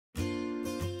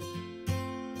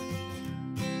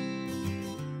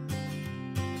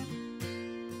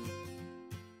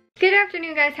Good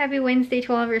afternoon, guys. Happy Wednesday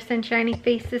to all of your sunshiny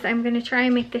faces. I'm going to try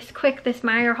and make this quick, this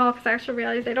Meijer haul, because I actually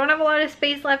realized I don't have a lot of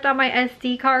space left on my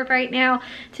SD card right now.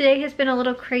 Today has been a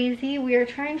little crazy. We are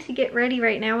trying to get ready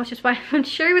right now, which is why I'm going to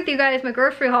share with you guys my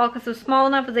grocery haul, because it was small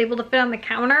enough I was able to fit on the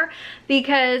counter,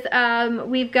 because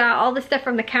we've got all the stuff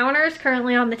from the counters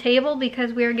currently on the table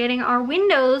because we are getting our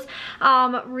windows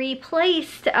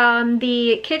replaced.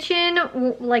 The kitchen,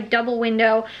 like double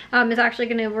window, is actually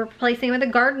going to be replacing with a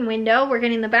garden window. We're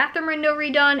getting the bathroom window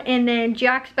redone, and then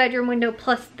Jack's bedroom window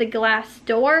plus the glass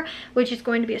door, which is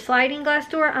going to be a sliding glass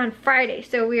door on Friday.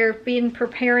 So we are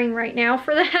preparing right now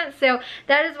for that. So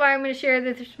that is why I'm going to share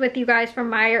this with you guys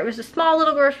from Meijer. It was a small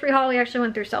little grocery haul. We actually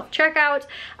went through self-checkout,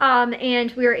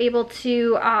 and we were able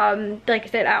to, like I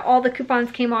said, all the coupons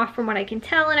came off from what I can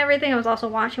tell and everything. I was also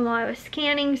watching while I was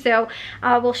scanning. So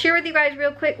we'll share with you guys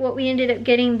real quick what we ended up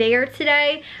getting there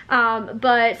today.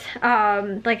 Like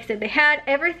I said, they had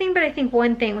everything, but I think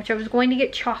one thing, which I was going to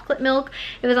get chocolate milk.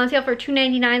 It was on sale for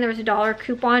 $2.99. There was a $1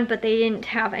 coupon, but they didn't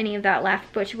have any of that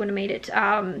left, which would have made it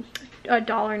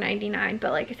 $1.99.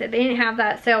 But like I said, they didn't have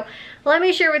that. So let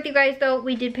me share with you guys, though,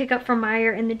 we did pick up from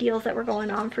Meijer and the deals that were going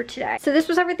on for today. So this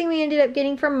was everything we ended up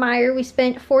getting from Meijer. We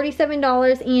spent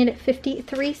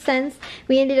 $47.53.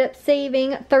 We ended up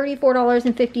saving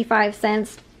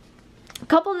 $34.55. A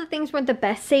couple of the things weren't the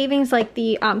best savings, like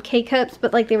the K-Cups,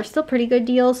 but like they were still pretty good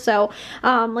deals. So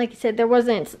like I said, there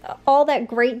wasn't all that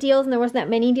great deals and there wasn't that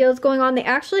many deals going on. They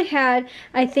actually had,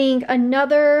 I think,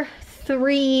 another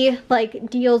 3 like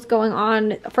deals going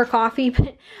on for coffee,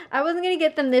 but I wasn't gonna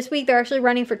get them this week. They're actually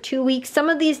running for 2 weeks. Some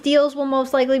of these deals will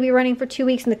most likely be running for 2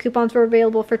 weeks, and the coupons were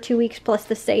available for 2 weeks plus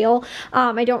the sale.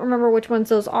 I don't remember which ones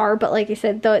those are, but like I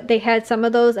said, they had some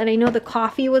of those, and I know the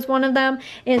coffee was one of them.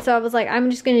 And so I was like, I'm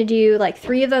just gonna do like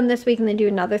 3 of them this week and then do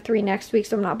another 3 next week,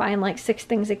 so I'm not buying like 6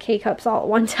 things of K-Cups all at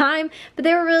one time. But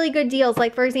they were really good deals.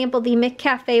 Like, for example, the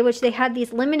McCafe, which they had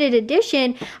these limited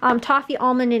edition toffee,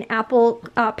 almond, and apple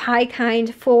pie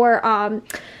kind for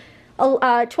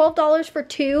 $12 for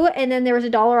 2, and then there was a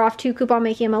 $1 off 2 coupon,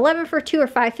 making them 11 for 2, or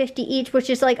 $5.50 each, which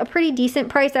is like a pretty decent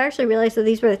price. I actually realized that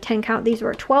these were the 10 count, these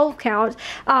were 12 count.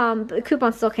 The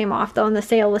coupon still came off though, and the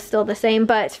sale was still the same.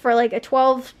 But for like a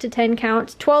 12 to 10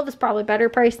 count, 12 is probably better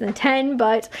price than 10,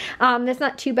 but that's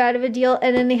not too bad of a deal.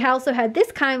 And then they also had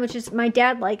this kind, which is, my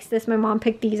dad likes this. My mom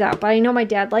picked these out, but I know my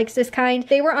dad likes this kind.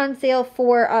 They were on sale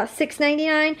for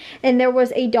 $6.99, and there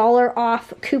was a $1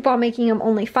 off coupon, making them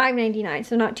only $5.99,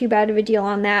 so not too bad of a deal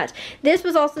on that. This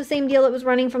was also the same deal that was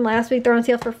running from last week. They're on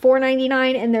sale for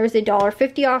 $4.99, and there's a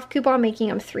 $1.50 off coupon, making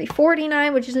them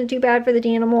 $3.49, which isn't too bad for the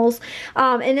Danimals.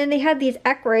 And then they had these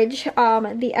Eckridge,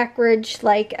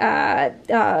 like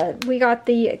we got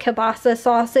the kielbasa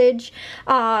sausage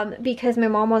because my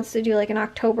mom wants to do like an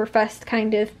Oktoberfest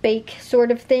kind of bake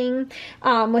sort of thing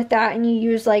with that, and you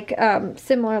use like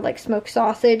similar like smoked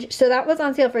sausage. So that was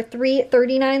on sale for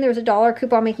 $3.39. There was a $1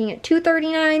 coupon, making it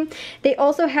 $2.39. They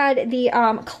also had the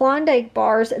Klondike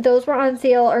bars. Those were on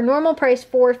sale, or normal price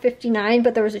 $4.59,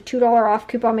 but there was a $2 off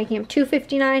coupon, making them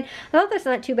 $2.59. I thought that's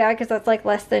not too bad, because that's like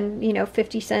less than, you know,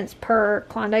 50 cents per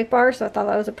Klondike bar, so I thought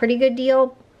that was a pretty good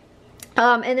deal.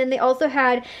 And then they also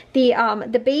had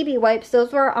the baby wipes.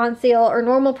 Those were on sale, or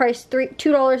normal price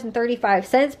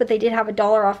 $2.35, but they did have a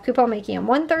 $1 off coupon, making them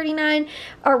 $1.39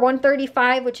 or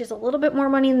 $1.35, which is a little bit more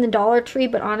money than the Dollar Tree,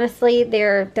 but honestly,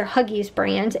 they're Huggies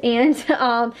brand, and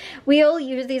we'll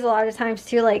use these a lot of times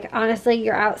too. Like, honestly,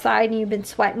 you're outside and you've been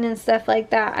sweating and stuff like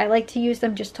that. I like to use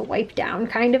them just to wipe down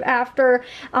kind of after,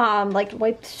 like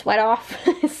wipe the sweat off.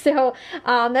 So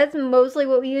that's mostly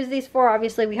what we use these for.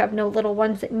 Obviously, we have no little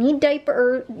ones that need diapers,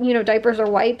 or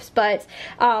wipes, but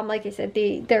like I said,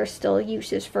 there's still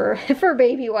uses for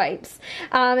baby wipes,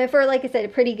 and for, like I said, a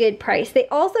pretty good price. They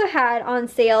also had on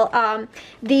sale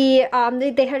they had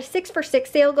a 6 for 6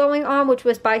 sale going on, which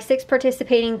was buy 6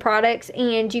 participating products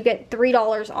and you get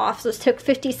 $3 off. So it took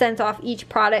 50 cents off each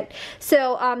product.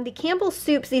 So the Campbell's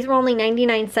soups, these were only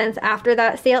 99 cents after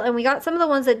that sale, and we got some of the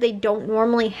ones that they don't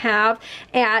normally have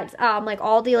at like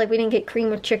Aldi. Like, we didn't get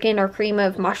cream of chicken or cream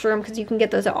of mushroom, because you can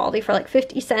get those at Aldi for like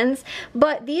 50 cents,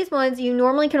 but these ones you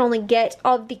normally can only get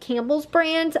of the Campbell's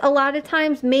brand a lot of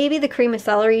times. Maybe the cream of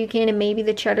celery you can, and maybe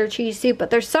the cheddar cheese soup, but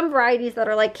there's some varieties that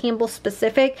are like Campbell's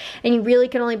specific, and you really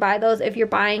can only buy those if you're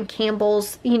buying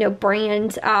Campbell's, you know,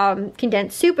 brand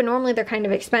condensed soup, and normally they're kind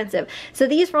of expensive. So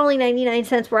these were only 99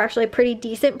 cents, were actually a pretty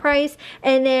decent price.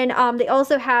 And then they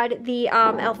also had the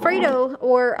Alfredo,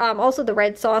 or also the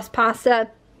red sauce pasta.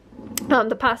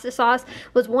 The pasta sauce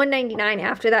was $1.99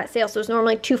 after that sale, so it's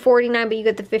normally $2.49, but you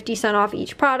get the 50 cent off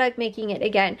each product, making it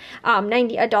again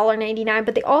 $1.99.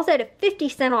 But they also had a 50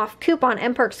 cent off coupon,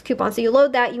 M-Perks coupon, so you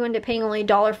load that, you end up paying only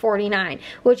 $1.49,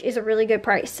 which is a really good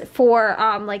price for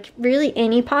like really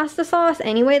any pasta sauce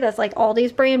anyway. That's like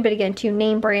Aldi's brand, but again, to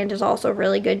name brand is also a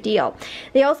really good deal.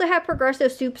 They also had Progresso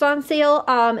soups on sale.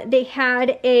 They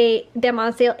had them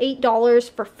on sale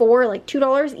 $8 for 4, like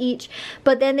 $2 each,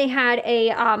 but then they had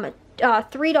a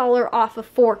 $3 off of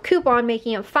 4 coupon,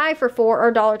 making them 5 for 4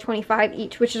 or $1.25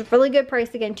 each, which is a really good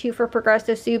price again too for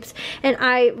Progresso soups. And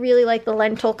I really like the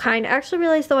lentil kind. I actually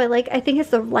realized though I think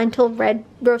it's the lentil red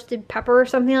roasted pepper or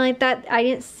something like that. I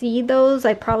didn't see those.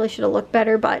 I probably should have looked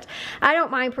better, but I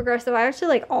don't mind Progresso. I actually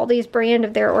like Aldi's brand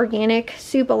of their organic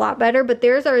soup a lot better, but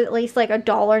theirs are at least like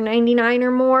 $1.99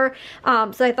 or more.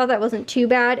 So I thought that wasn't too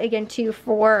bad again too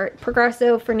for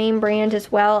Progresso, for name brand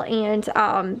as well. And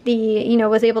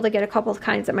was able to get a couple of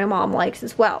kinds that my mom likes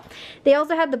as well. They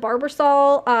also had the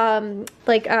Barbasol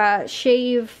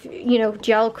shave,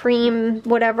 gel cream,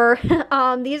 whatever.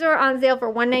 These are on sale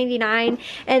for $1.99,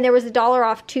 and there was $1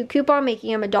 off 2 coupon,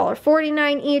 making them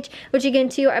 $1.49 each, which again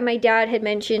too, my dad had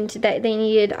mentioned that they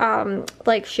needed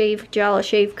like shave gel, a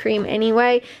shave cream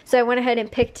anyway, so I went ahead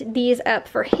and picked these up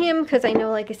for him because I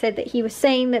know, like I said, that he was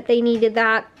saying that they needed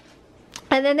that.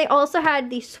 And then they also had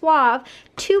the Suave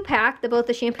 2-pack, both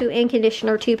the shampoo and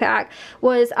conditioner 2-pack,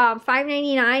 was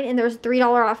 $5.99, and there was a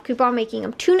 $3 off coupon, making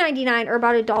them $2.99 or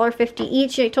about $1.50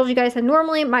 each. I told you guys that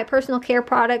normally my personal care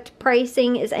product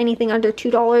pricing is anything under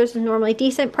 $2 is normally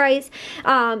decent price.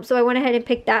 So I went ahead and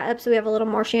picked that up so we have a little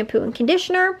more shampoo and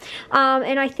conditioner.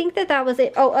 And I think that was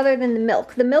it. Oh, other than the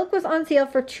milk. The milk was on sale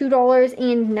for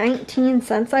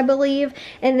 $2.19, I believe.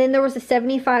 And then there was a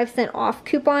 75-cent off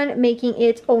coupon, making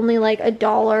it only like $1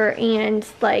 and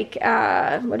like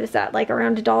what is that, like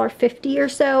around $1.50 or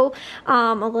so,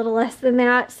 a little less than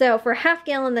that. So for a half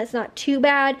gallon, that's not too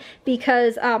bad,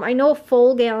 because I know a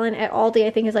full gallon at Aldi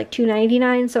I think is like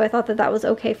 $2.99, so I thought that was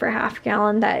okay for a half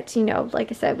gallon. That,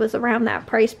 like I said, was around that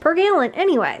price per gallon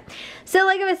anyway. So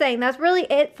like I was saying, that's really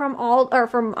it from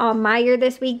Meijer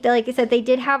this week. Like I said, they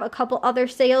did have a couple other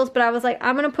sales, but I was like,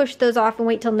 I'm gonna push those off and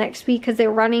wait till next week because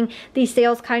they're running these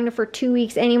sales kind of for 2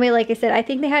 weeks anyway. Like I said, I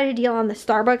think they had a deal on the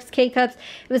Starbucks K-Cups.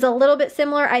 It was a little bit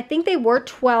similar. I think they were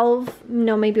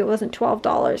maybe it wasn't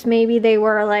 $12. Maybe they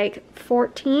were like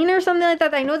 14 or something like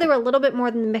that. I know they were a little bit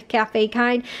more than the McCafe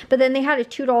kind, but then they had a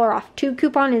 $2 off 2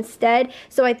 coupon instead.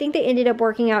 So I think they ended up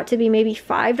working out to be maybe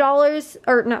 $5,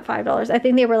 or not $5. I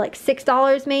think they were like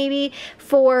 $6 maybe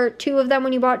for 2 of them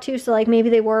when you bought 2. So like maybe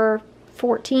they were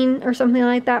 14 or something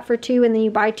like that for 2, and then you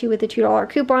buy 2 with a $2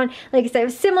 coupon. Like I said, it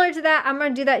was similar to that. I'm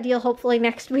gonna do that deal hopefully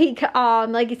next week,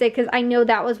 like I said, because I know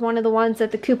that was one of the ones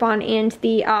that the coupon and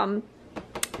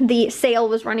the sale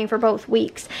was running for both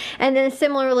weeks. And then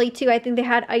similarly too, I think they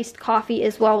had iced coffee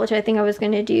as well, which I think I was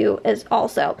going to do as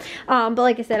also. But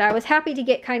like I said, I was happy to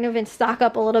get kind of in stock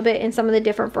up a little bit in some of the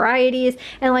different varieties.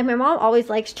 And like my mom always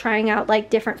likes trying out like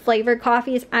different flavored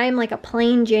coffees. I'm like a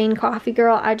plain Jane coffee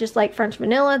girl. I just like French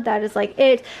vanilla. That is like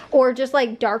it. Or just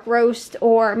like dark roast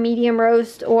or medium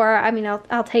roast, or I mean,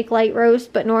 I'll take light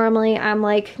roast, but normally I'm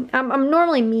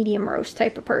normally medium roast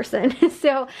type of person.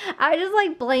 So I just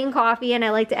like plain coffee, and I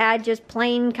like to add just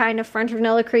plain kind of French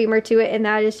vanilla creamer to it, and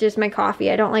that is just my coffee.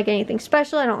 I don't like anything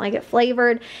special. I don't like it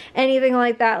flavored, anything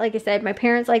like that. Like I said, my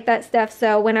parents like that stuff,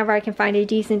 so whenever I can find a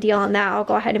decent deal on that, I'll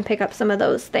go ahead and pick up some of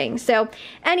those things. So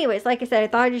anyways, like I said, I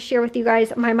thought I'd just share with you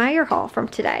guys my Meijer haul from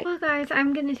today. Well guys,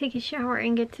 I'm gonna take a shower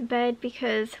and get to bed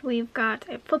because we've got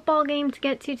a football game to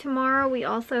get to tomorrow. We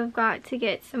also have got to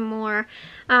get some more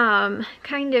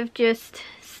kind of just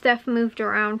stuff moved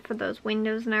around for those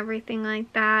windows and everything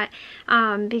like that,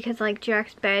 because like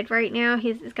Jack's bed right now,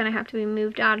 he's gonna have to be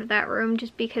moved out of that room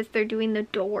just because they're doing the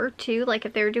door too. Like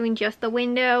if they were doing just the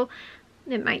window,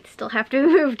 it might still have to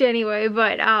be moved anyway,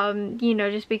 but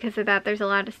just because of that, there's a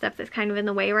lot of stuff that's kind of in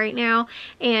the way right now.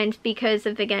 And because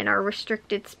of, again, our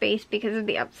restricted space because of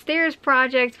the upstairs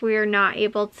project, we are not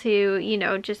able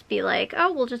to just be like,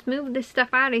 oh, we'll just move this stuff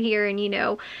out of here and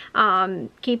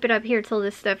keep it up here till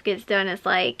this stuff gets done. It's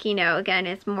like, again,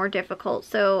 it's more difficult.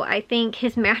 So I think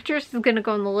his mattress is gonna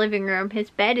go in the living room,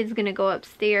 his bed is gonna go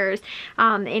upstairs,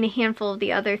 and a handful of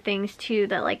the other things too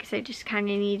that, like I said, just kind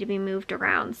of need to be moved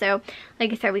around. So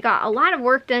like I said, we got a lot of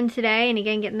work done today, and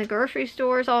again, getting the grocery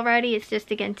stores all ready. It's just,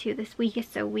 again, too, this week is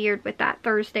so weird with that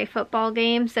Thursday football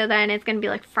game. So then it's gonna be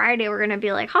like Friday, we're gonna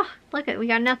be like, oh, look it, we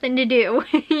got nothing to do,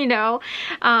 you know.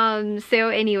 So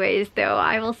anyways, though,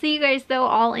 I will see you guys though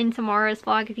all in tomorrow's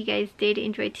vlog. If you guys did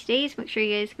enjoy today's, make sure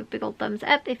you guys give a big old thumbs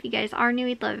up. If you guys are new,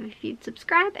 we'd love if you'd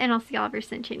subscribe, and I'll see all of your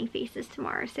sunshiny faces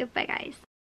tomorrow. So bye guys.